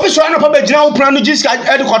obi so na pa begina wo plan no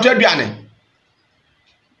jiska edi koto aduane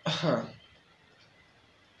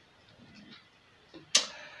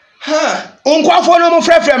Unkwafo no mo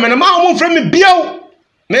frefre me no ma mo frɛ me biaw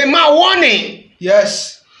me ma warning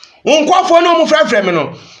yes unkwafo no mo frefre me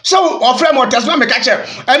no so ofrɛ mo tesma me ka che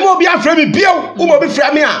e mo obi afrɛ me biaw wo mo bi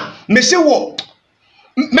frɛ me a me se wo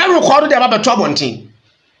me record de ba beto abonten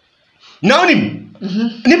now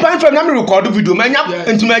ni pa frɛ na me record video ma nya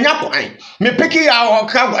ntuma nya kwan me peki ya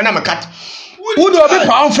ka na me kat wo do obi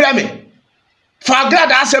pa on frɛ me fa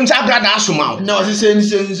Agradaa asem sa Agradaa asoma no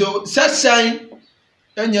so sasan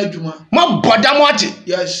anya adwuma mo boda mo ate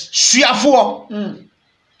yes suafo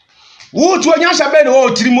wo tu anya sabe ne wo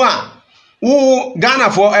tirimu a wo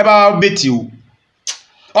Ghana for eba betiw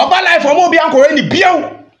oba life mo bi ankore ni biaw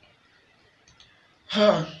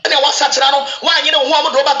na wasachira no wa anyi ne ho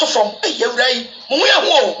am do ba to from ewura yi mo hu ya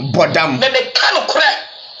ho bodam me ka no kore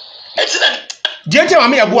etina Jete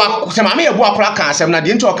Maame Yeboah se Maame Yeboah kora kan asem na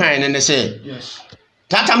de nto kan ne se yes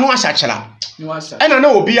tata no asachira ni wasa ena na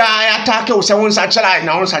obi a atake wo se won sachira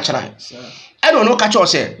na won sachira ena no ka cho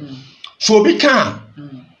se so obi kan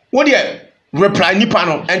wo de reply nipa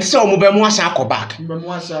no enti se o mo ba mu asa akọ back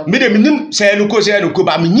me de minim se no ko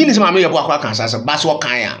ba me nyini se Maame Yeboah kora kan asase ba so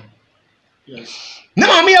kan ya yes na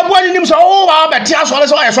Maame Yeboah ni nim so o ba beti aso le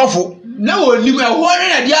so ya sofo na wo nim e ho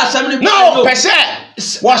na dia asam ni no pese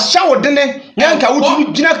was show dene nyanka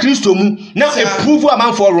wutu gina Kristo mu na approve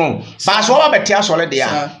am for wrong ba so ba beti aso le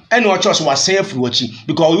dia ene o church was safe wachi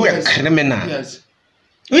because you are criminal yes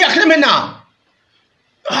you are criminal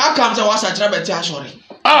how comes I was a beti aso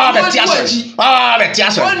beti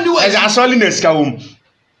aso as asoliness ka wom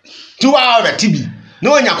tu beti bi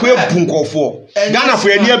na onya ko ebunkofo Ghana fo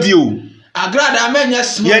ani abio Agradaa menya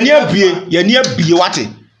small yani abie wate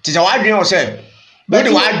ti sa wadwen o se we de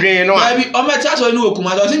wadwen no a bi o meti aso ni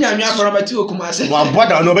okuma so nyame aforo meti okuma se wa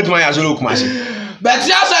boda no betuma ya so okuma se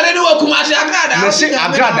beti aso ni okuma se Agradaa me se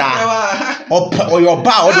Agradaa o yo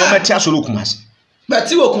ba o de meti aso okuma se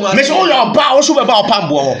beti okuma me se o yo ba o so be ba o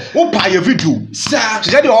pambo ho o pa ye video sa ti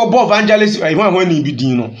se de o bo evangelist ho ni bi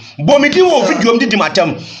din no bo me din wo video mdi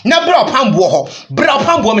matam na bra o pambo ho bra o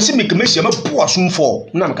pambo me se me kemehia me bo asumfo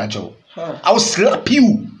na me ka chewo I will slap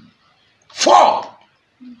you. 4.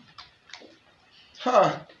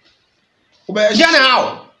 Ghana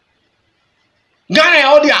how? Ghana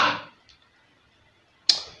how dia?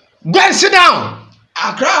 Go and sit down.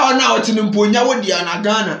 Accra now tinimponya wo dia na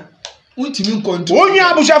Ghana. Untimi control. Onya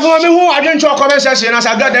abusuafo me hu adwencho comment section na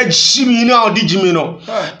Agradaa jimi no odi jimi no.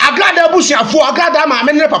 Agradaa abusuafo Agradaa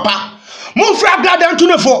maame ne papa. Mo fra Agradaa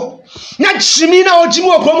ntunefo. Na jimi na ojimi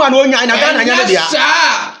okromu na onya na Ghana nya dia.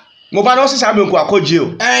 Mo ba no se sa me nko akoje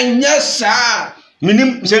o enye sa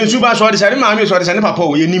minim se nsu ba so de sare maame so de sare papa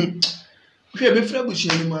o yenim hwe be fra buchi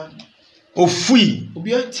ni ma o fui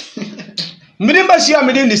obi minim ba sia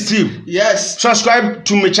me dey stream yes subscribe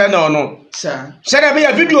to my channel no sir say there be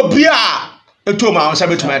a video bia eto ma on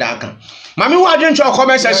sabe to my da kan mami wo adwencho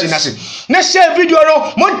comment section na se na share video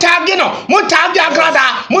no mo tag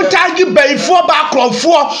Agradaa mo tag Baifo ba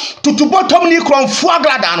Kronfo tutu bottom ni Kronfo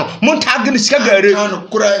Agradaa no mo tag ni sika gare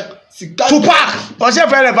Tupac o se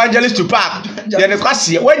friend evangelist Tupac ye ne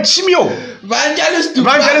kwase wa chimi o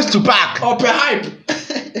evangelist Tupac ope hype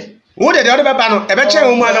wo de be ba no e be chen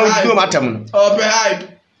wo ma na odi o matam no ope hype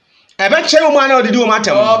e be chen wo ma na odi o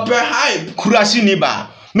matam ope hype kurasi ni ba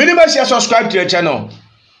many ba share subscribe to your channel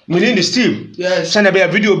meaning the Steve yes send a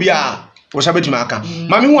video bia wo sabe tuma aka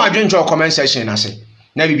mami hu adwencho comment section na se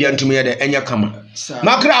na bibia ntumi ye de enya kama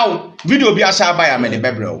makrawo video bia sa ba ya me de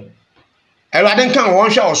bebrɛw Erade nkan won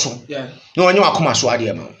hwe oso na onye wakoma so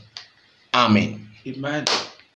ade ma amen amen